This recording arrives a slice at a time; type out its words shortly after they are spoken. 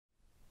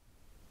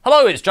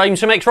Hello, it's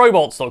James from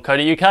XRobots.co.uk.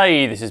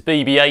 This is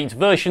BB-8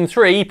 version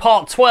 3,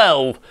 part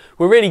 12.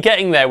 We're really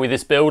getting there with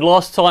this build.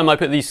 Last time I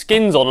put these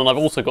skins on, and I've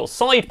also got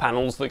side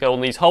panels that go on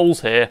these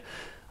holes here.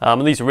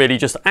 And these are really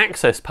just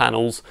access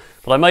panels.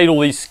 But I made all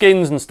these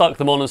skins and stuck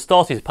them on and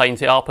started to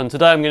paint it up. And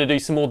today I'm going to do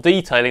some more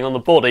detailing on the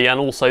body and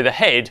also the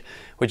head,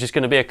 which is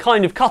going to be a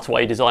kind of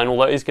cutaway design,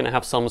 although it is going to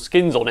have some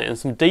skins on it and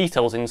some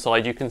details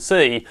inside you can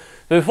see.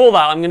 But before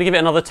that, I'm going to give it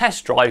another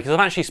test drive because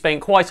I've actually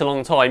spent quite a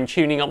long time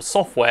tuning up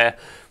software.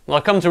 And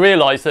I've come to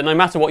realise that no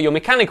matter what your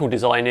mechanical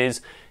design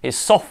is, it's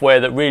software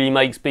that really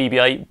makes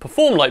BB-8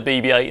 perform like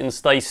BB-8 and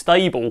stay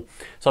stable.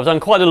 So I've done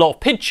quite a lot of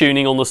PID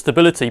tuning on the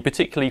stability,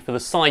 particularly for the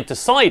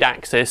side-to-side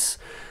axis,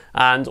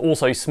 and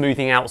also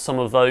smoothing out some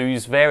of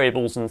those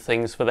variables and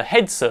things for the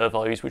head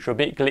servos, which were a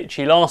bit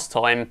glitchy last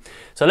time.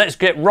 So let's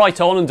get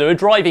right on and do a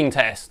driving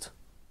test.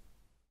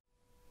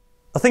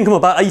 I think I'm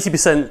about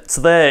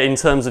 80% there in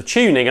terms of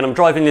tuning, and I'm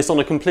driving this on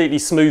a completely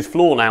smooth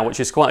floor now, which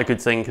is quite a good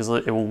thing because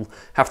it will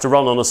have to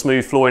run on a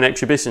smooth floor in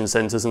exhibition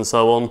centres and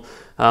so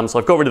on. So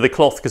I've got rid of the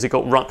cloth because it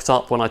got rucked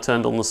up when I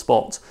turned on the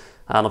spot.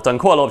 And I've done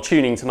quite a lot of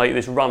tuning to make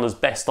this run as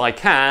best I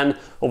can.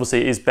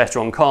 Obviously it is better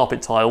on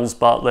carpet tiles,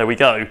 but there we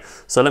go.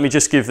 So let me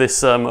just give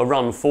this a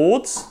run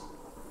forwards.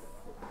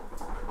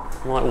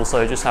 Might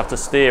also just have to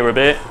steer a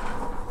bit.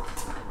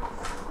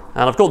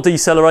 And I've got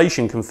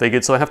deceleration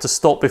configured, so I have to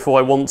stop before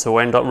I want to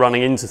or end up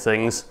running into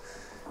things.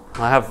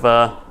 I have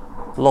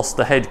lost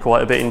the head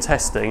quite a bit in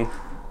testing,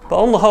 but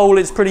on the whole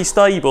it's pretty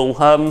stable.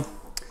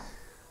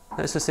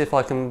 Let's just see if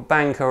I can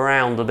bank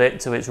around a bit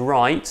to its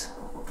right.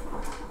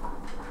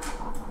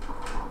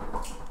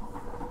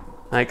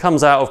 Now it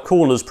comes out of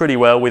corners pretty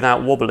well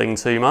without wobbling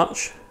too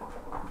much.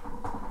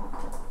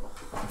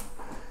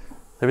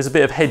 There is a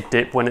bit of head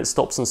dip when it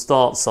stops and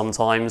starts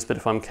sometimes, but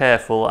if I'm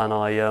careful and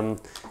I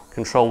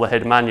control the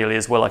head manually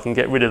as well, I can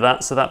get rid of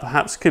that, so that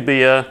perhaps could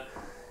be the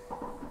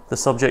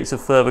subject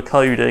of further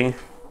coding.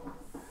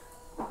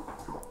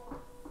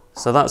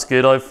 So that's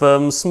good.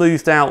 I've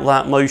smoothed out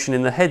that motion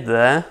in the head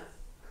there,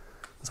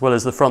 as well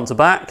as the front to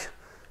back,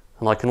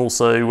 and I can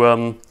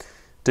also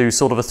do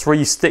sort of a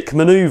 3-stick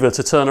manoeuvre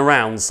to turn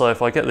around. So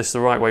if I get this the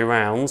right way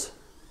round,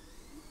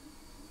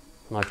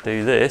 and I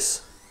do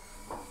this,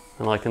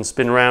 and I can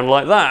spin around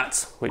like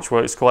that, which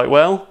works quite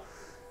well.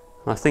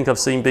 I think I've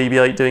seen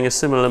BB-8 doing a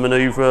similar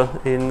manoeuvre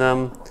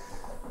in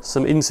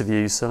some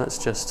interviews, so let's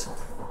just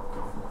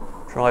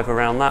drive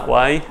around that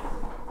way.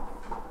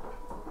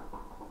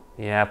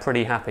 Yeah,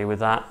 pretty happy with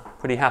that.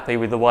 Pretty happy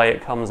with the way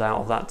it comes out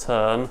of that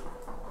turn.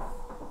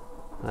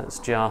 Let's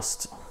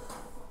just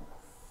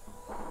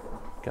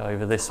go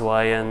over this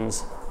way and...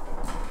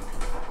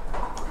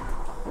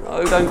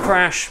 No, don't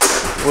crash.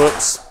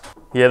 Whoops.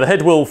 Yeah, the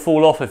head will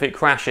fall off if it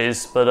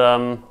crashes, but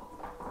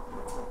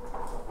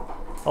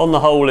on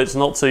the whole, it's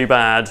not too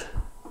bad.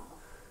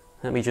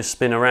 Let me just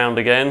spin around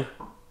again.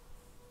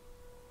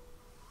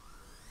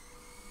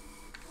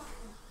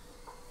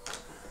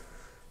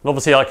 And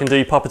obviously I can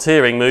do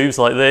puppeteering moves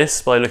like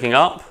this by looking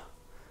up,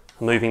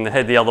 moving the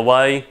head the other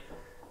way,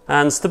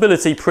 and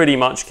stability pretty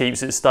much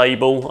keeps it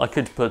stable. I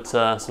could put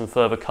some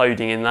further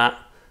coding in that.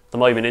 At the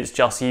moment it's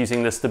just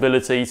using the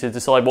stability to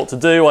decide what to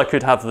do. I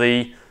could have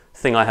the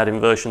thing I had in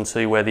version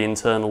 2 where the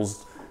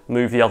internals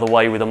move the other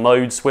way with a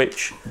mode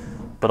switch,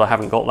 but I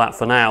haven't got that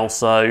for now,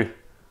 so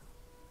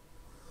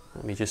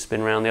let me just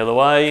spin around the other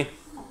way.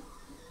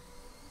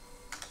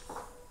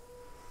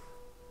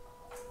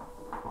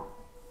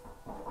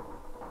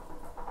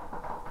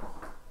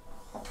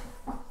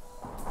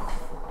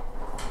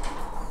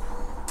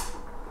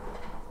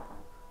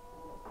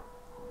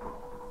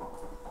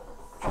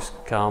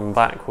 Just come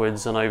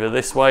backwards and over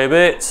this way a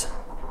bit.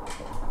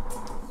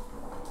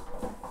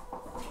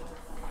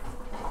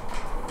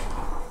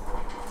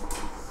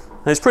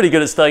 It's pretty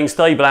good at staying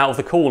stable out of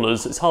the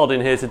corners. It's hard in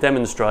here to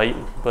demonstrate,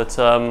 but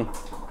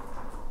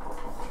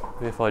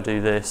if I do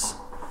this,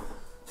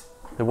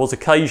 there was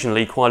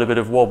occasionally quite a bit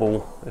of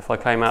wobble if I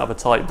came out of a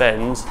tight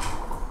bend.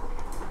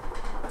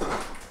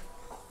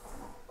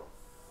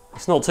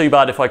 It's not too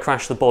bad if I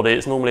crash the body.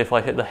 It's normally if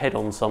I hit the head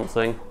on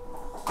something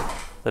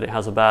that it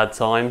has a bad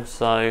time.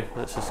 So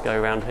let's just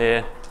go around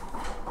here.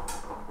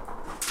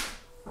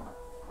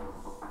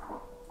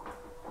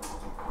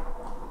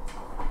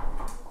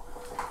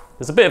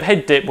 There's a bit of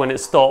head dip when it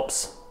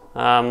stops.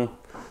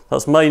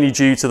 That's mainly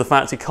due to the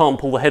fact it can't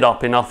pull the head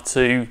up enough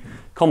to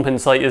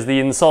compensate as the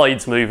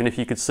insides move, and if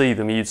you could see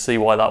them, you'd see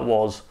why that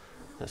was.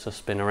 Let's just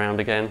spin around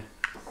again.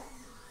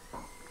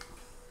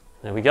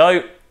 There we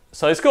go.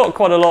 So it's got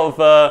quite a lot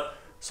of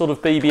sort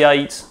of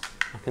BB-8.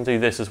 I can do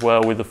this as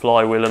well with the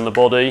flywheel and the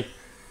body,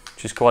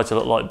 which is quite a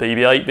lot like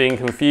BB-8 being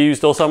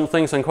confused or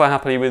something, so I'm quite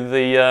happy with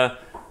the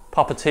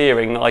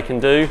puppeteering that I can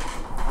do.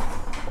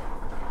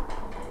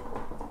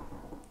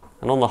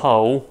 And on the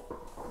whole,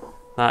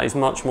 that is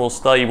much more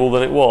stable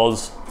than it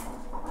was.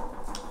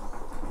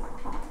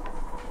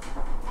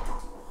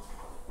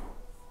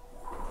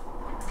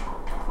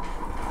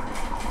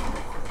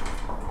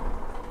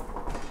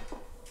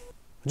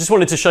 I just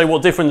wanted to show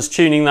what difference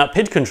tuning that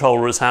PID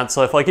controller has had.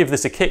 So if I give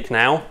this a kick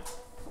now,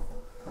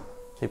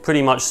 It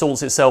pretty much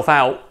sorts itself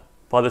out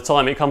by the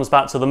time it comes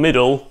back to the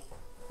middle.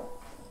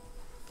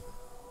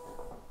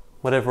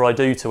 Whatever I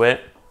do to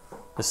it,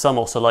 there's some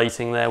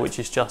oscillating there, which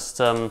is just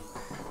the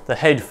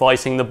head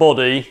fighting the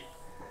body.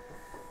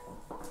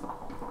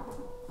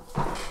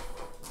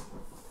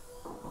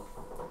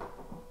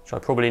 Which I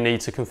probably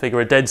need to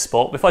configure a dead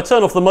spot. If I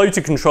turn off the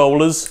motor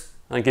controllers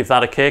and give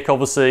that a kick,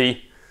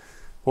 obviously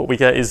what we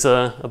get is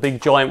a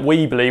big giant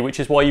weebly, which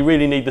is why you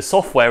really need the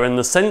software and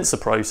the sensor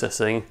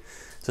processing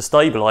to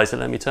stabilise it.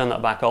 Let me turn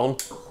that back on.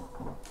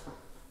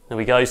 There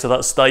we go, so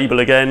that's stable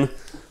again.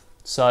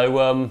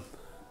 So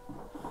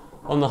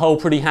on the whole,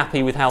 pretty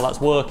happy with how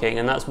that's working,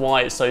 and that's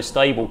why it's so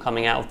stable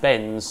coming out of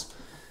bends,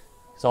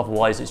 because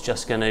otherwise it's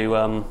just going to,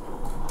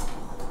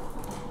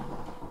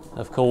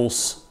 of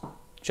course,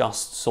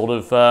 just sort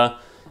of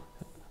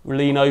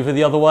lean over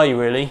the other way,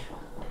 really.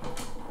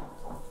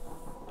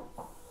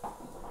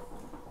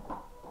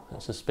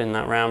 Let's just spin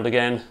that round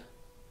again.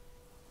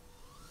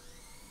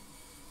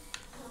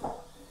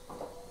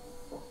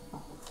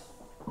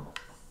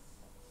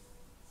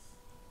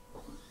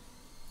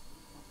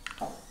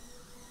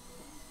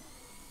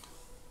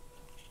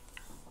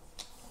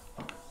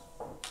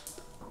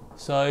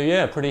 So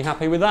yeah, pretty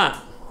happy with that.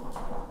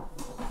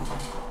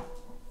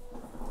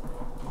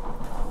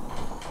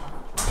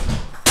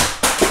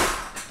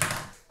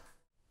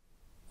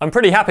 I'm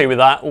pretty happy with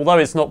that, although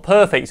it's not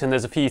perfect and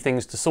there's a few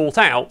things to sort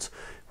out.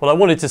 What I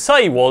wanted to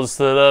say was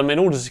that in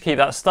order to keep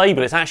that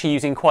stable, it's actually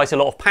using quite a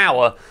lot of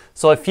power.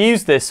 So I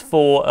fused this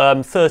for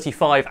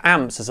 35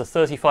 amps. There's a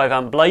 35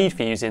 amp blade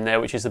fuse in there,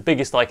 which is the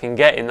biggest I can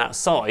get in that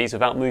size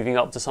without moving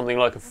up to something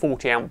like a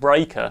 40 amp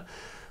breaker.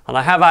 And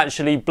I have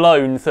actually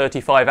blown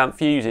 35 amp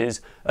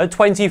fuses at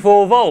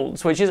 24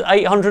 volts, which is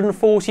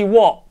 840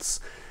 watts.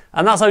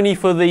 And that's only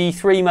for the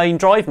 3 main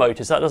drive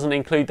motors. That doesn't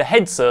include the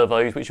head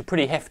servos, which are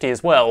pretty hefty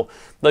as well.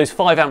 Those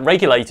 5 amp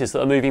regulators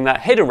that are moving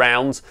that head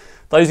around,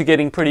 those are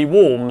getting pretty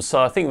warm.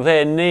 So I think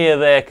they're near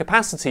their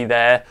capacity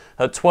there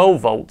at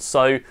 12 volts.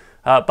 So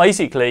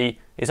basically,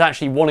 it's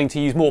actually wanting to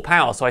use more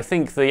power. So I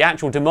think the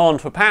actual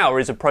demand for power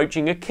is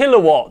approaching a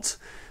kilowatt.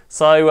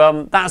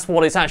 So that's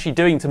what it's actually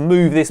doing to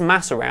move this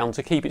mass around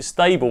to keep it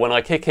stable when I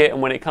kick it and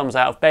when it comes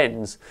out of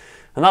bends.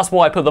 And that's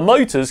why I put the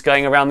motors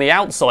going around the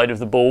outside of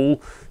the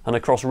ball and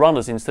across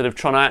runners instead of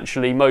trying to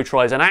actually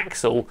motorise an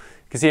axle,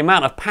 because the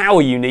amount of power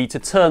you need to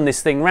turn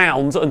this thing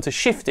round and to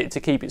shift it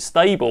to keep it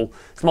stable,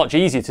 it's much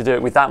easier to do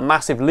it with that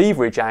massive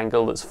leverage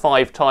angle that's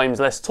 5 times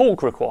less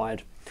torque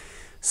required.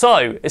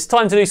 So it's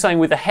time to do something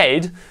with the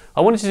head.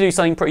 I wanted to do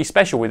something pretty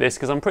special with this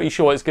because I'm pretty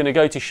sure it's going to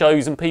go to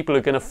shows and people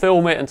are going to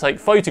film it and take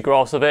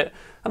photographs of it.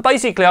 And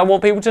basically I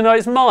want people to know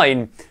it's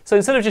mine. So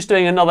instead of just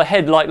doing another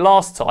head like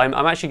last time,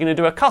 I'm actually going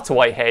to do a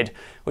cutaway head,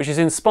 which is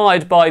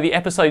inspired by the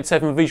episode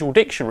 7 visual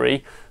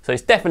dictionary. So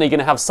it's definitely going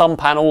to have some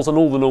panels and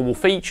all the normal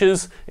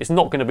features. It's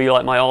not going to be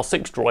like my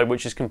R6 Droid,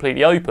 which is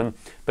completely open,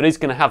 but it's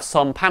going to have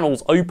some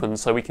panels open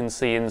so we can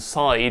see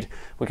inside.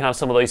 We can have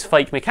some of those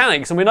fake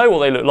mechanics and we know what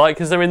they look like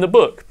because they're in the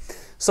book.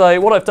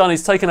 So what I've done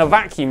is taken a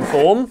vacuum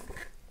form.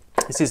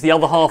 This is the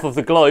other half of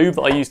the globe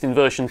that I used in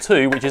version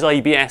 2, which is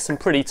ABS and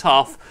pretty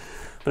tough,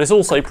 but it's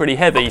also pretty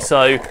heavy.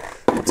 So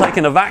I've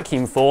taken a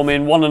vacuum form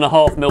in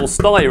 1.5 mil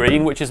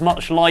styrene, which is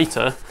much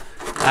lighter.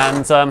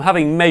 And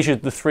having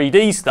measured the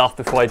 3D stuff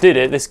before I did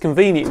it, this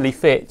conveniently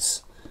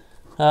fits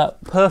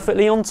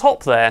perfectly on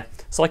top there.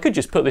 So I could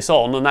just put this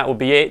on and that would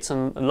be it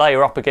and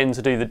layer up again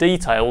to do the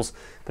details.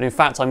 But in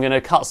fact, I'm going to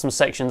cut some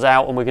sections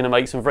out and we're going to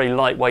make some very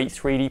lightweight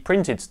 3D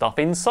printed stuff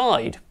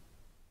inside.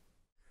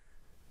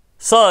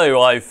 So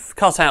I've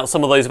cut out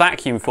some of those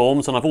vacuum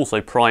forms and I've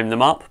also primed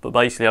them up. But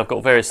basically I've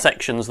got various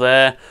sections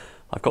there.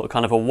 I've got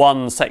kind of a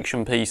 1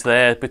 section piece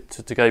there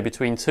to go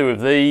between 2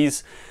 of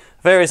these.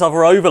 Various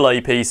other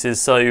overlay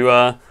pieces.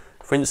 So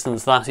for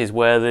instance, that is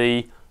where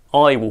the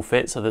eye will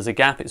fit, so there's a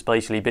gap. It's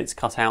basically bits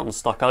cut out and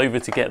stuck over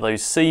to get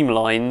those seam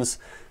lines,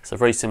 so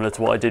very similar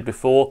to what I did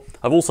before.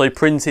 I've also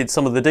printed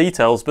some of the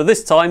details, but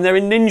this time they're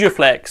in Ninja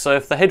Flex, so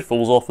if the head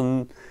falls off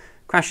and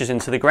crashes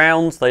into the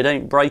ground, they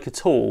don't break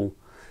at all,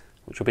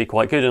 which will be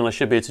quite good, and I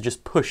should be able to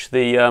just push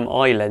the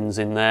eye lens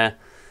in there.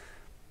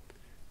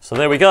 So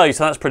there we go,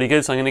 so that's pretty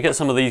good. So I'm going to get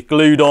some of these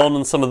glued on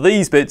and some of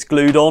these bits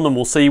glued on, and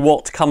we'll see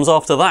what comes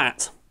after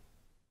that.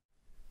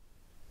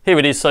 Here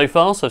it is so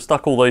far, so I've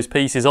stuck all those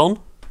pieces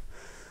on.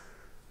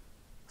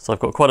 So I've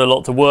got quite a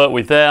lot to work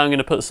with there. I'm going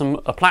to put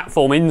a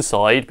platform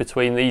inside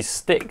between these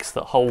sticks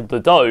that hold the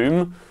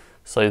dome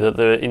so that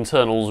the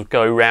internals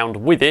go round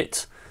with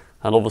it.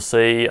 And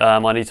obviously I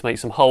need to make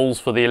some holes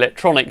for the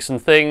electronics and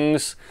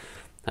things.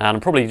 And I'm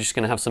probably just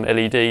going to have some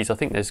LEDs. I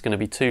think there's going to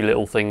be 2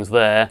 little things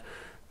there.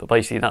 But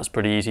basically that's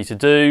pretty easy to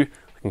do.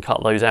 I can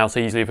cut those out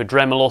easily with a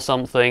Dremel or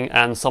something,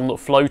 and some that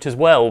float as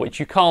well, which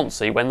you can't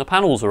see when the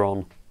panels are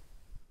on.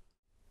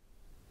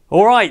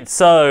 Alright,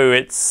 so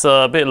it's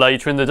a bit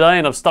later in the day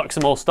and I've stuck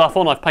some more stuff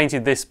on. I've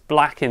painted this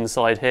black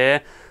inside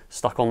here,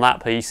 stuck on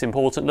that piece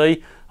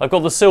importantly. I've got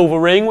the silver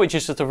ring, which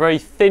is just a very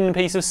thin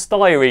piece of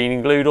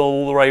styrene glued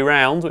all the way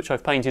around, which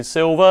I've painted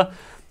silver.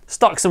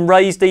 Stuck some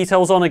raised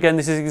details on. Again,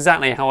 this is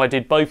exactly how I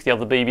did both the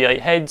other BB-8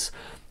 heads.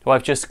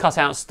 I've just cut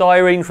out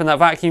styrene from that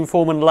vacuum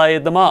form and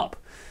layered them up.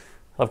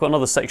 I've got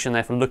another section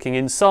there for looking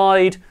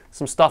inside,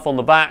 some stuff on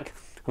the back,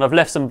 and I've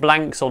left some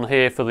blanks on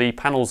here for the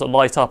panels that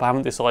light up. I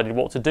haven't decided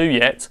what to do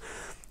yet,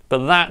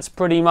 but that's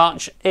pretty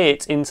much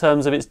it in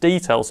terms of its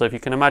detail. So if you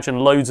can imagine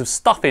loads of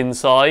stuff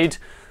inside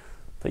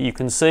that you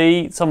can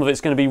see, some of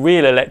it's going to be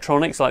real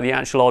electronics like the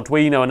actual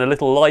Arduino and a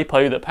little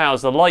LiPo that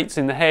powers the lights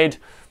in the head,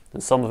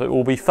 and some of it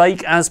will be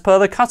fake as per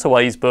the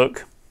Cutaways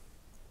book.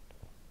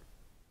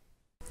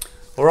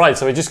 Alright,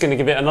 so we're just going to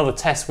give it another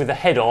test with the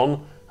head on,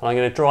 and I'm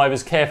going to drive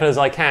as careful as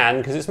I can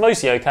because it's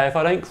mostly okay if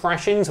I don't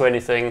crash into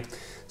anything.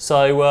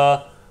 So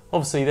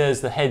obviously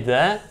there's the head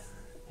there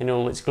in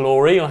all its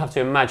glory. I'll have to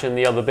imagine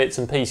the other bits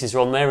and pieces are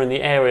on there and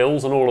the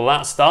aerials and all of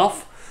that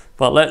stuff.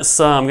 But let's,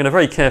 I'm going to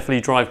very carefully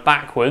drive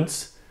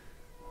backwards.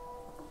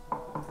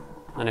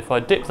 And if I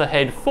dip the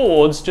head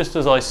forwards just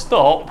as I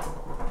stop,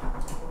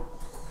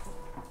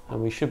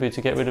 and we should be able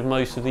to get rid of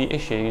most of the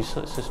issues.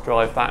 Let's just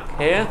drive back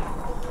here.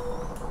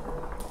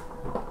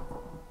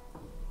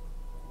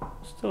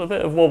 Still a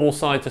bit of wobble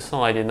side to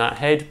side in that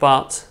head,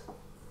 but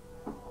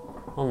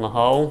on the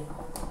whole,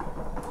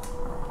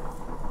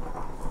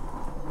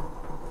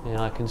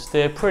 yeah, I can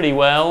steer pretty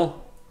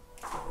well.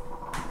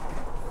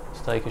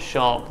 Let's take a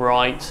sharp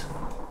right.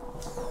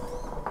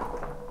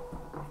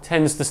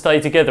 Tends to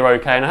stay together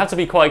okay, and I have to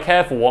be quite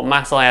careful what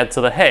mass I add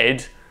to the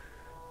head,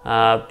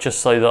 just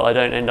so that I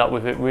don't end up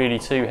with it really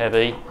too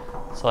heavy.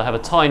 So I have a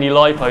tiny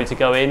LiPo to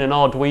go in, an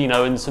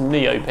Arduino and some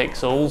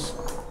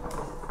NeoPixels.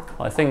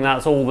 I think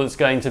that's all that's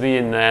going to be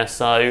in there,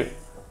 so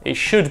it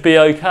should be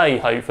okay,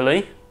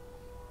 hopefully.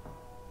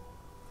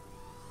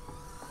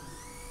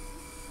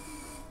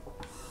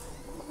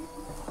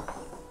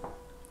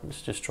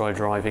 Let's just try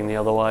driving the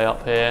other way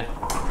up here.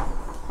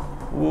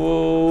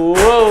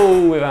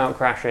 Whoa, without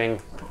crashing.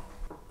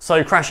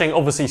 So crashing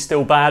obviously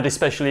still bad,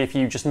 especially if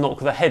you just knock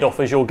the head off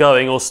as you're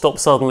going or stop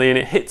suddenly and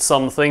it hits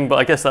something, but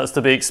I guess that's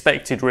to be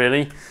expected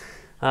really.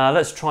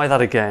 Let's try that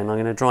again. I'm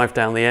going to drive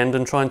down the end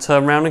and try and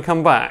turn around and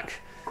come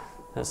back.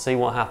 Let's see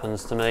what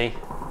happens to me.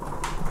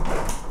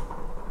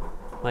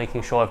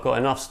 Making sure I've got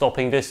enough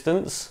stopping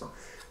distance.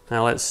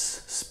 Now let's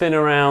spin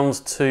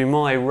around to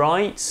my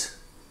right.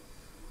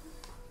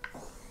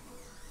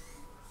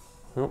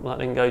 Oh, that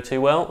didn't go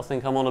too well. I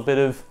think I'm on a bit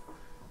of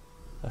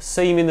a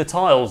seam in the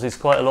tiles is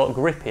quite a lot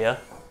grippier.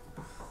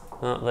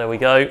 Oh, there we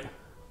go.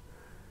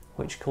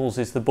 Which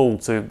causes the ball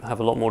to have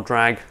a lot more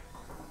drag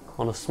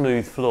on a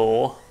smooth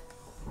floor.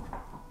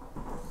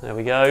 There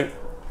we go.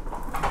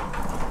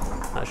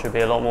 That should be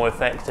a lot more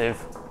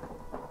effective.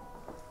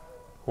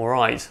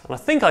 Alright, and I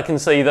think I can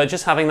see that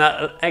just having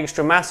that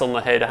extra mass on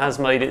the head has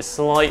made it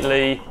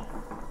slightly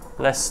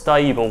less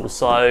stable,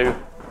 so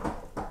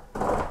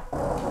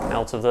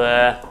out of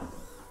there.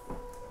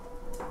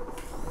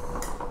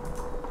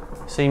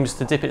 Seems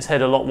to dip its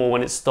head a lot more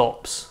when it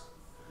stops,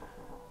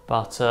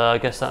 but I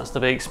guess that's to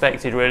be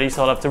expected really,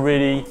 so I'll have to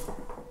really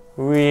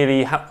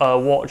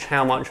watch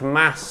how much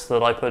mass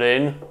that I put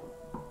in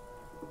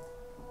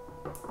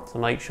to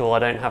make sure I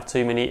don't have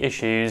too many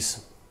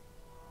issues.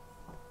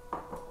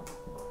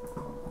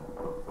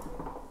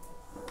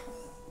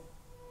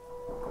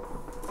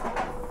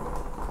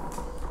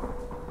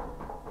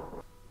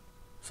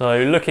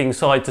 So looking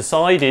side to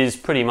side is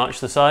pretty much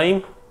the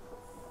same.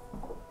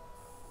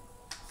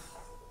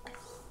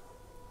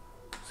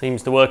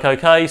 Seems to work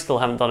okay, still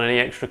haven't done any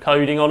extra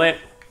coding on it,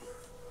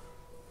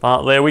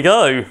 but there we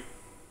go.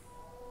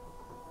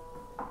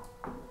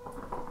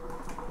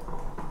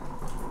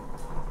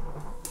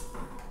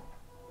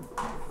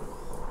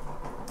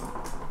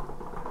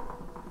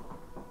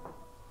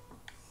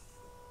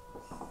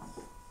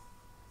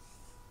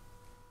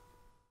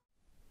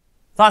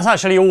 That's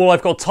actually all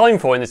I've got time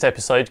for in this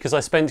episode because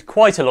I spent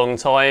quite a long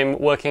time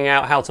working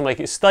out how to make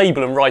it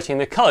stable and writing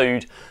the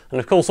code, and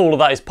of course all of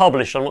that is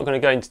published. I'm not going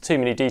to go into too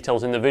many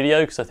details in the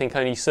video because I think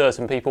only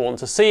certain people want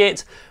to see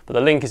it, but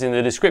the link is in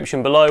the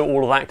description below.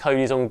 All of that code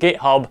is on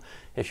GitHub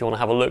if you want to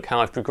have a look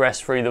how I've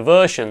progressed through the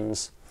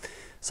versions.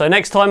 So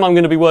next time I'm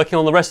going to be working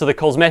on the rest of the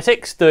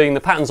cosmetics, doing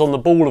the patterns on the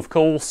ball of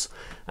course,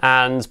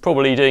 and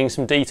probably doing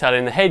some detail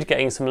in the head,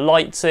 getting some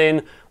lights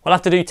in. We'll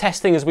have to do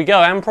testing as we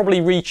go and probably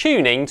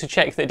retuning to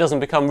check that it doesn't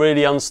become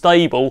really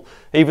unstable.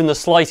 Even the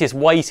slightest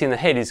weight in the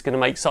head is going to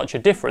make such a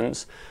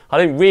difference. I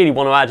don't really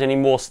want to add any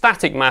more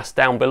static mass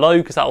down below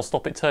because that'll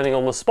stop it turning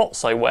on the spot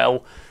so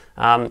well.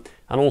 And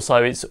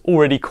also it's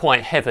already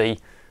quite heavy,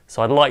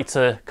 so I'd like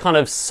to kind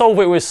of solve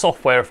it with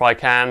software if I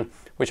can,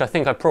 which I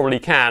think I probably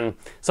can.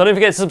 So don't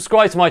forget to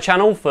subscribe to my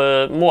channel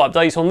for more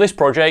updates on this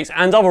project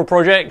and other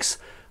projects,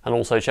 and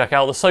also check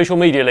out the social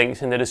media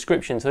links in the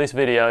description to this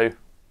video.